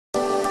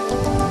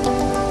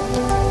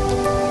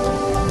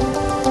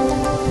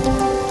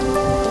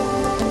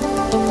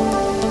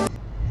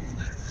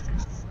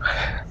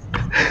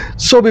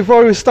So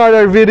before we start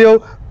our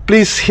video,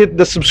 please hit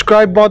the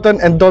subscribe button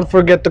and don't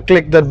forget to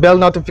click the bell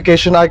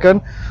notification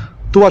icon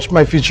to watch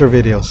my future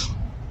videos.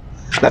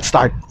 Let's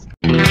start.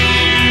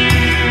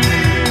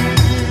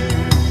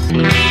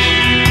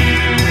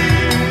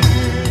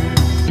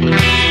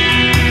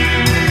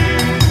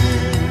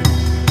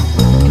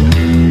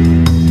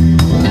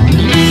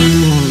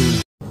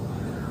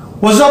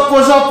 What's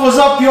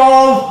up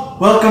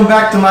y'all? Welcome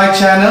back to my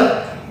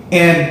channel.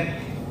 And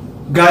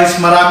guys,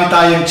 marami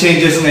tayong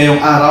changes ngayong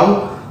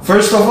araw.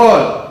 First of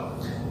all,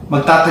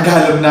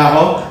 magtatagalog na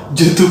ako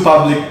due to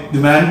public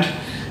demand.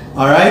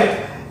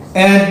 Alright?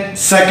 And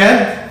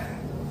second,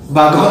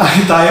 bagong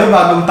ano tayo,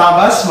 bagong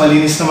tabas,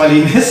 malinis na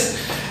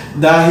malinis.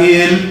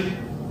 Dahil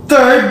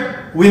third,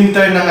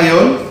 winter na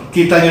ngayon.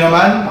 Kita nyo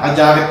naman,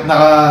 naka-jacket,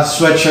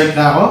 naka-sweatshirt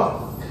na ako.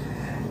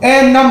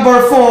 And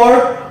number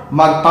 4,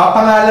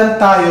 magpapangalan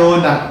tayo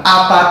ng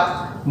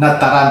 4 na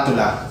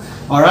tarantula.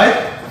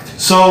 Alright?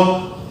 So,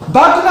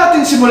 bago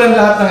natin simulan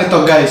lahat ng ito,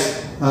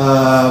 guys,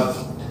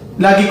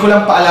 lagi ko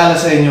lang paalala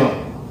sa inyo.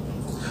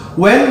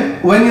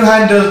 When you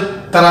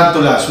handle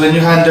tarantulas, when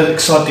you handle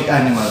exotic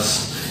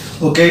animals,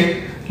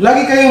 okay?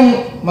 Lagi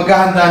kayong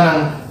maghahanda ng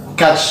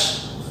catch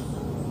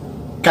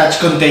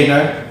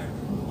container,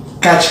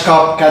 catch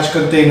cup, catch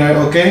container,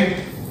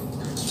 okay?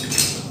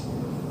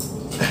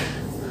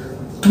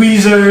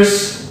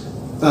 Tweezers,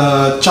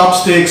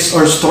 chopsticks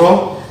or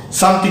straw,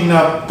 something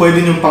na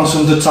pwede nyong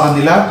pangsundot sa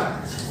kanila.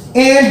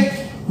 And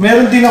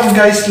meron din ako,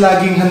 guys,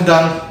 laging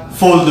handang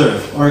folder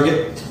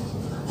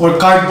or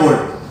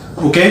cardboard,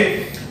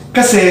 okay?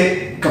 Kasi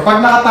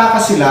kapag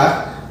nakatakas sila,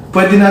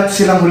 pwede natin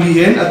silang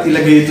hulihin at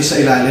ilagay ito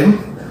sa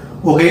ilalim,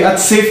 okay? At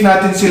safe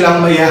natin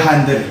silang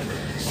maiha-handle.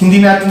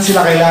 Hindi natin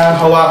sila kailangan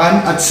hawakan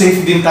at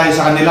safe din tayo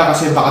sa kanila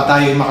kasi baka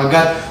tayo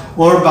makagat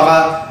or baka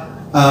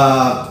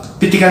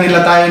pitikan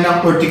nila tayo ng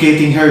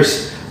urticating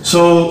hairs.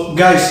 So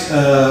guys,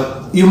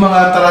 yung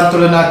mga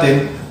tarantula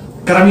natin,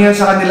 karamihan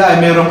sa kanila ay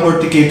mayroong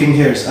urticating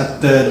hairs at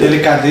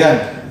delikado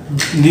yan.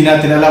 Hindi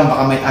natin alam,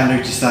 baka may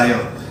allergies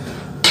tayo.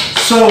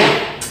 So,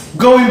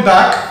 going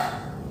back,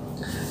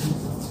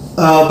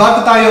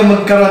 bago tayo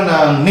magkaroon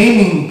ng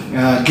naming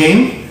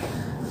game,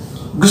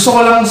 gusto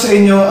ko lang sa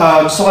inyo,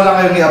 gusto ko lang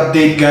kayong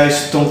i-update,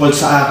 guys, tungkol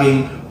sa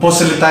aking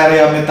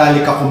Posolitaria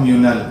Metallica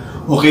communal.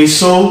 Okay,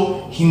 so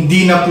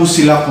hindi na po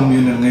sila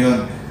communal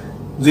ngayon.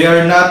 They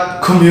are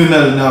not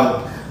communal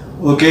now.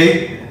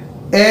 Okay?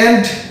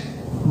 And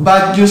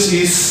bad news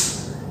is,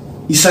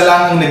 isa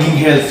lang ang naging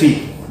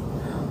healthy.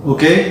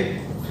 Okay?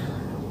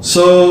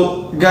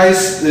 So,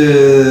 guys,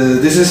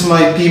 this is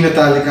my P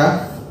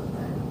Metallica.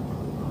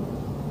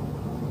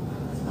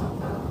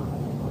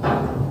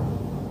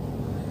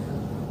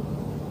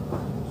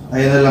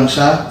 Ayan na lang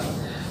siya.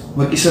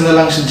 Mag-isa na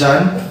lang siya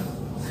dyan.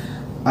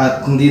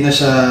 At hindi na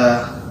siya,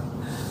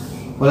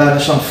 wala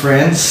na siyang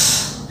friends.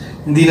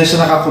 Hindi na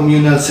siya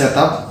naka-communal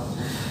setup.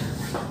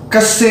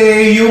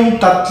 Kasi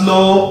yung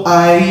tatlo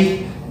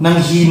ay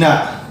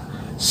nanghina.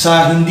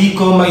 Sa hindi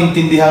ko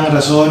maintindihang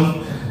rason,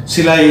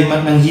 sila ay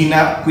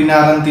nanghina.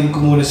 Quinarantin ko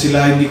muna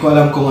sila. Hindi ko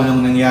alam kung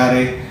anong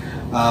nangyari.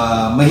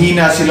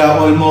 Mahina sila,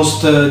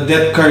 almost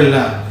death curl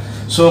na.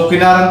 So,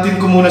 quinarantin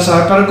ko muna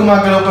sa pero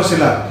gumagalaw pa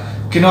sila.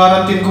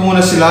 Quinarantin ko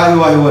muna sila,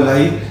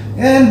 hiwa-hiwalay.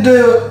 And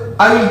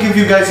I will give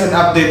you guys an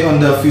update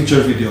on the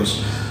future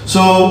videos.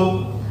 So,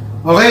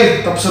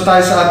 okay, tapos na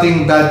tayo sa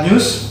ating bad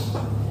news.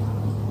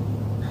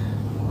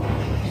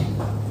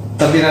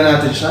 Tabi na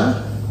natin siya.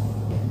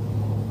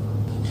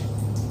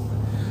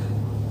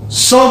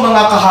 So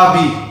mga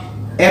kahabi,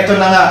 eto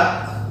na nga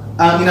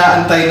ang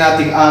inaantay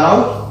nating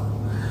araw.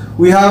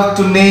 We have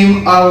to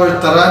name our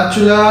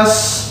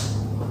tarantulas.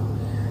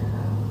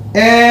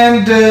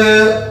 And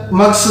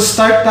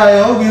magsa-start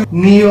tayo with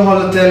Neo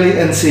Holotelli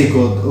and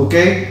Seagold,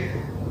 okay?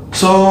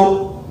 So,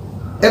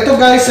 eto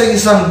guys ay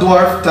isang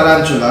dwarf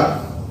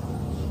tarantula.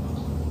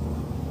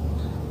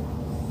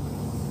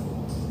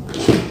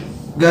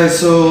 Guys,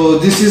 so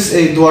this is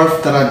a dwarf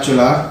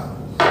tarantula.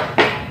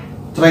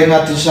 Try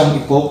natin siyang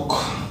i-poke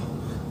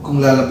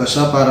kung lalabas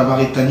siya para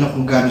makita nyo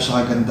kung gaano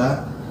siya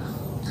kaganda.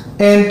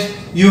 And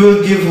you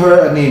will give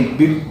her a name.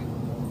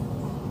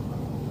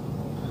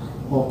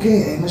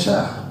 Okay, ayun na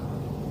siya.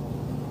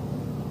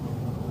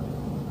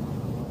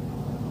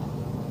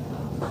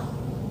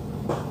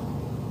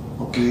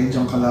 Okay,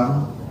 diyan ka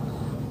lang.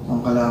 Diyan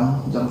ka lang,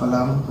 diyan ka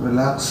lang.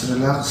 Relax,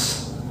 relax.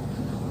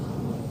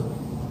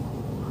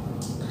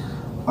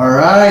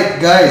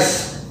 Alright,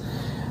 guys.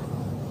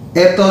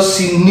 Ito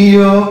si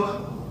Neo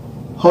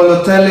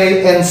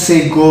Holotelli and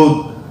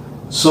Seagold.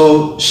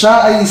 So,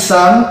 siya ay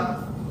isang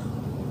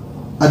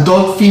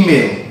adult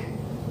female.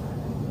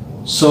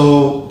 So,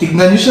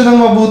 tignan nyo siya ng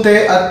mabuti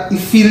at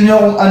i-feel nyo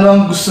kung ano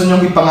ang gusto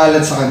nyong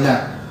ipangalan sa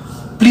kanya.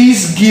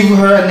 Please give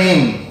her a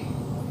name.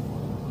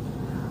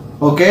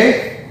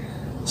 Okay?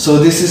 So,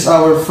 this is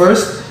our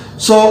first.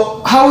 So,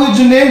 how would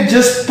you name?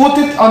 Just put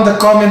it on the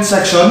comment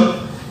section.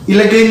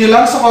 Ilagay nyo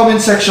lang sa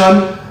comment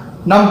section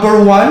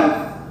number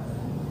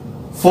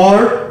 1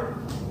 for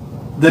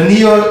the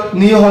Neo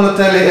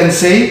Holotelli and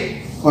Say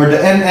or the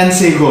NN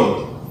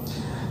Seagold.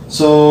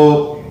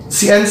 So,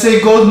 si NC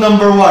Gold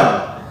number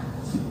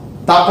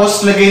 1.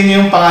 Tapos lagay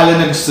niyo yung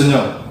pangalan na gusto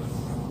nyo.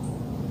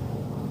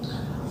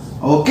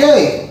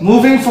 Okay,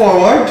 moving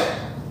forward.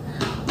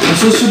 Ang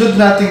susunod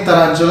nating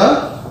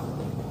tarantula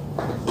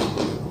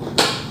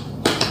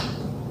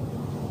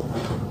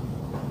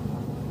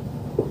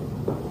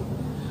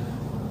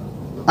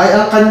ay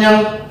ang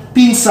kanyang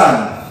pinsan.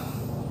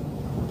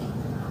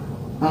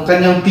 Ang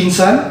kanyang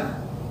pinsan.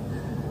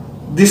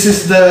 This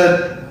is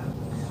the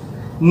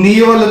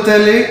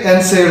Neolatele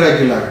NC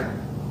regular.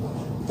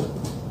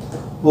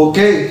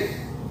 Okay.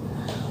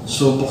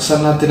 So,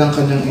 buksan natin ang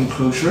kanyang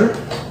enclosure.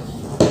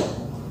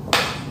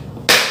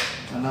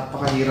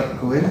 Napakahirap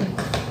gawin.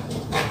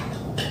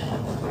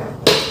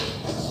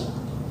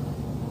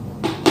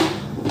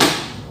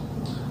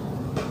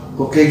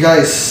 Okay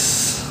guys.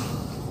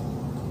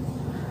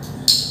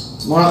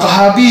 Mga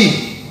kahabi,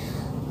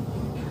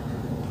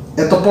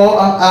 ito po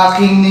ang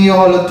aking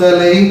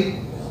Neolatele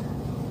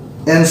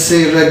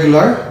NC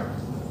regular.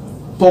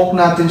 Poke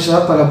natin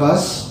siya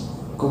palabas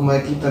kung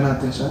makikita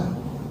natin siya.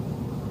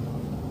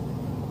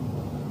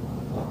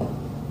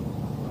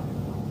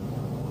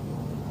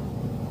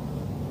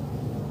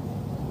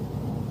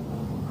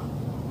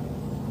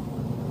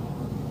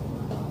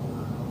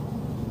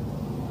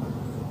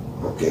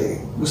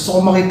 Okay, gusto ko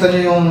makita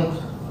niyo yung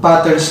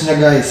patterns niya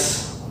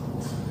guys.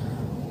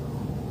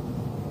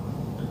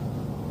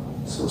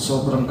 So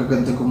sobrang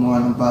gaganda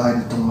gumawa ng bahay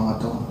nitong mga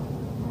to.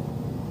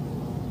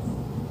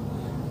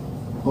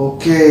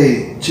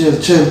 Okay, chill.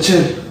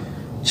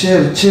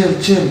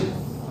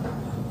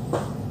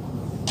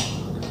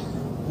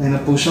 Ayun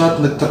na po siya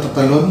at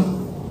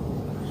nagtatatalon.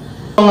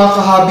 Mga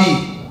kahabi,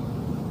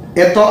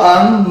 ito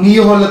ang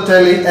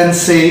Neolatele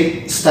NC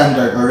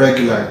standard or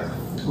regular.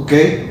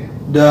 Okay?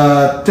 The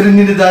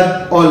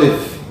Trinidad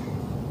Olive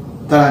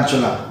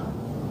Tarantula.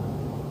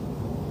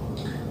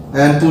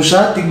 Ayan po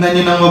siya. Tignan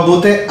nyo ng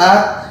mabuti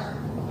at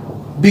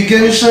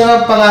bigyan nyo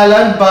siya ng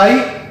pangalan by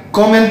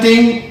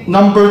commenting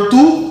number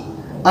 2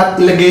 at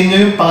ilagay nyo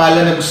yung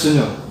pangalan na gusto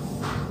nyo.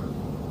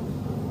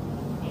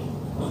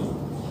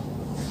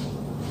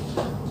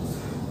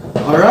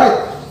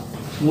 Alright.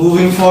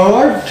 Moving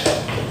forward.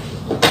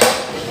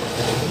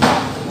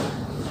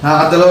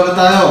 Nakakadalawa na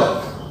tayo.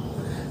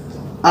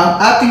 Ang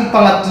ating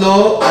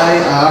pangatlo ay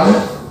ang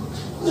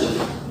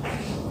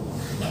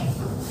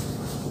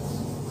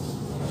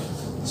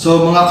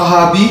so mga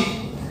kahabi,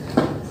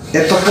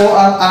 ito po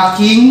ang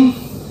aking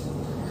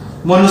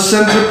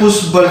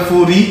Monocentripus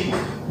balfouri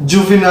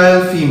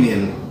juvenile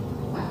female.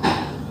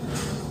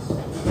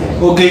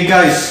 Okay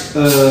guys,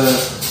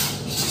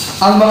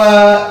 ang mga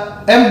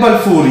M.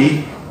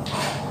 balfouri,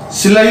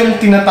 sila yung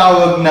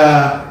tinatawag na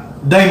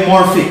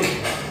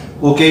dimorphic.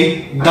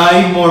 Okay?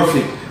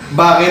 Dimorphic.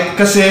 Bakit?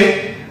 Kasi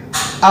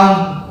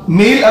ang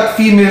male at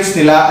females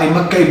nila ay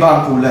magkaiba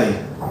ang kulay.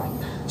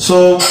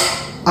 So,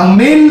 ang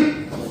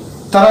male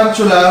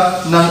tarantula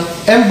ng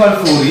M.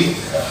 balfouri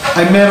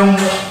ay merong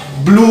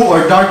blue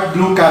or dark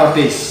blue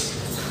carapace.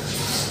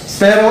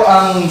 Pero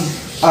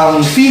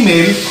ang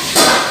female,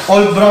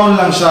 all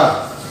brown lang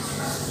siya.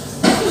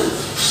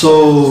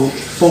 So,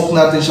 poke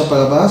natin siya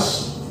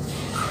palabas.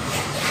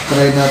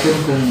 Try natin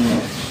kung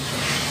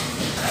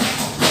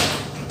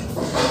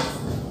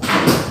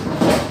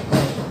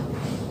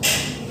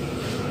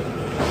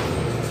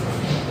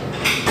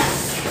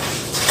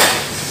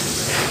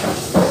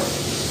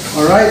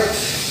alright.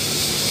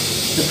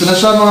 Ito na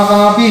siya mga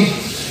kangapi.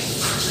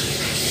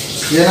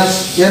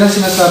 Yan ang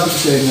sinasabi ko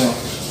sa inyo.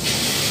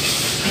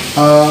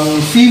 Ang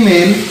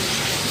female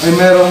ay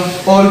merong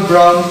all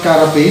brown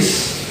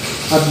carapace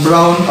at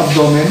brown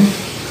abdomen.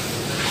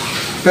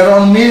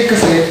 Pero ang male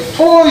kasi,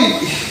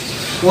 oy!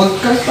 Huwag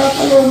kang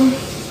tatalon.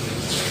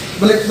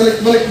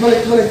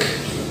 Balik.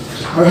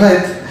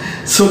 Alright.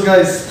 So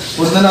guys,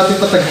 huwag na natin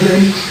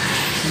patagalin.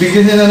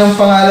 Bigyan niya na ng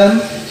pangalan.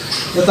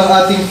 Ito ang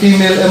ating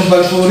female M.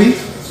 balfouri.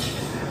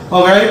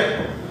 Okay,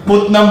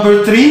 put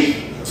number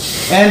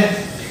 3 and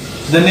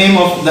the name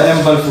of the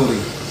M. balfouri.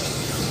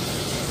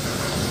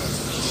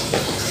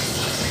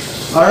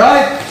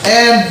 Alright,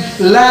 and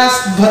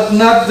last but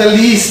not the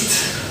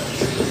least,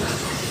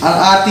 ang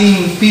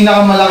ating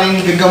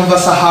pinakamalaking gagamba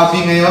sa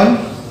hobby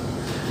ngayon.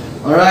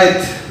 Alright,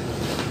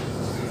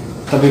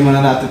 tabi muna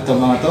natin ito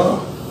mga to.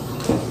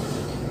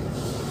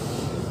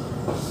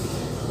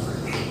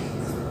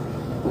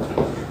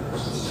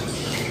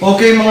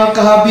 Okay mga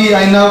kahabi,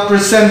 I now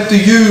present to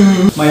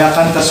you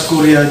Mayacanthus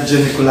curia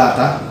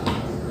geniculata.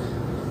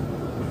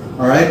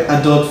 Alright,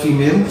 adult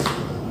female.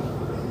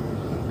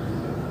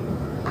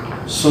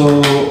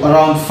 So,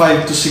 around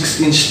 5 to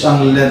 6 inch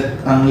ang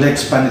leg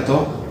span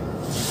nito.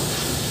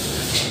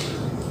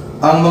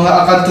 Ang mga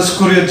Acanthus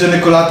curia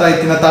geniculata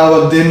ay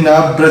tinatawag din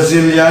na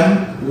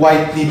Brazilian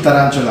white-knee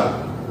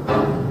tarantula.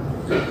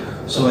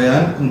 So,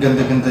 ayan, ang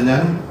ganda-ganda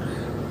niyan.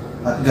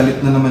 At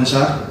galit na naman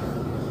siya.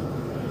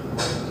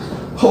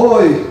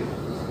 Hoy!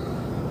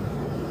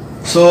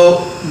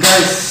 So,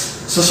 guys,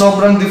 sa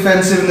sobrang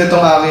defensive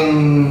nitong aking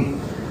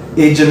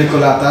A.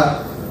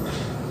 geniculata,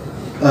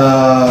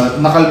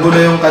 nakalbo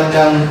na yung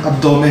kanyang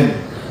abdomen.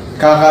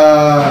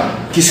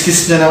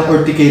 kaka-kiss-kiss niya ng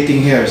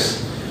urticating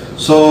hairs.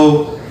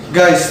 So,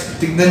 guys,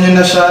 tignan nyo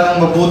na siya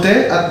ng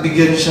mabuti at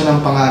bigyan nyo siya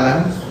ng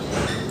pangalan.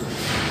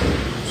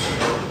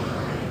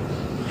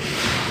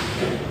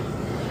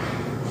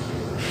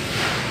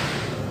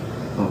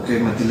 Okay,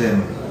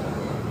 madilim.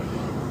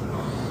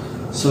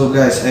 So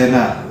guys, ayan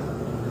na.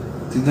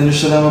 Tignan nyo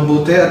siya ng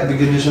mabuti at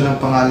bigyan nyo siya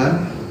ng pangalan.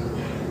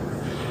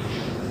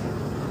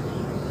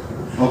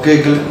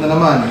 Okay, galit na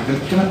naman.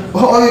 Galit ka na.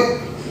 Oh, ay!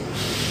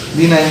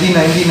 Hindi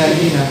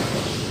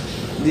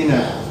na.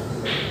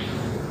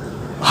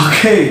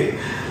 Okay.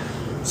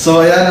 So,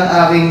 ayan ang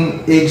aking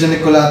Agent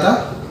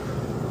Nicolata.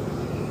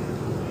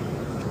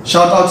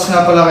 Shoutouts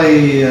nga pala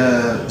kay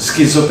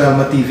Schizo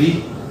Pelma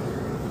TV.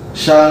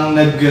 Siyang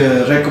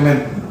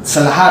nag-recommend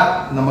sa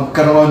lahat na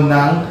magkaroon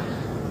ng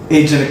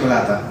Agent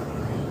Nicolata.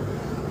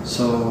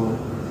 So,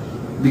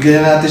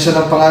 bigyan natin siya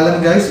ng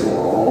pangalan, guys.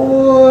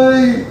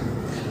 Oy!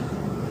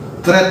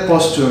 Threat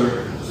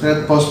posture.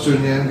 Threat posture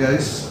niya,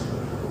 guys.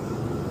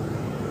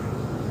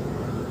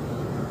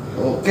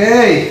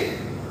 Okay.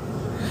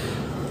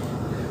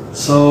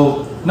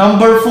 So,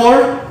 number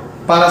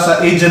 4 para sa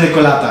Agent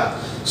Nicolata.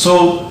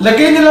 So,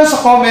 lagay niyo lang sa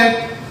comment.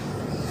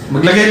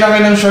 Maglagay lang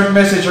kayo ng short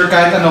message or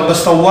kahit ano.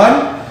 Basta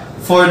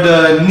 1 for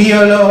the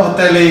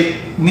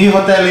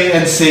Nihotele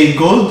and Say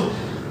Gold.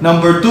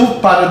 Number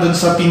 2 para dun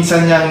sa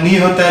pinsan niyang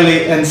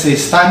Nihotele and Say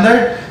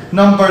Standard.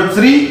 Number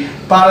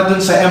 3 para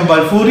dun sa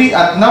Embal Fury.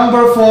 At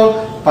number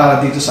 4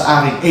 para dito sa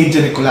aking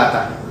Agent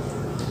Nicolata.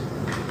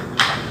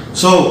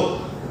 So,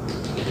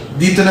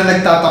 dito na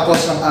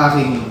nagtatapos ang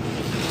aking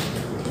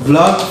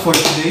vlog for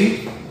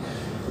today.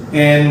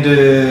 And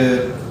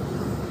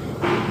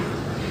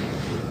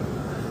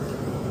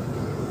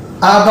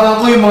aabangan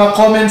ko yung mga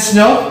comments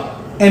nyo.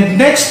 And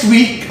next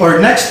week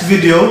or next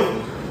video,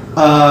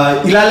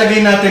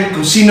 ilalagay natin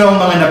kung sino ang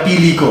mga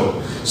napili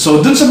ko. So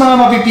dun sa mga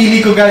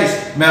mapipili ko,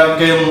 guys, meron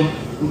kayong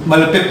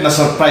malupit na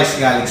surprise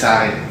galing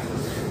sa akin.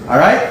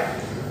 Alright?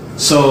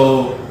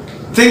 So,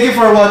 thank you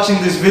for watching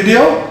this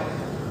video.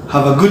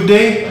 Have a good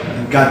day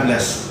and God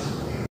bless.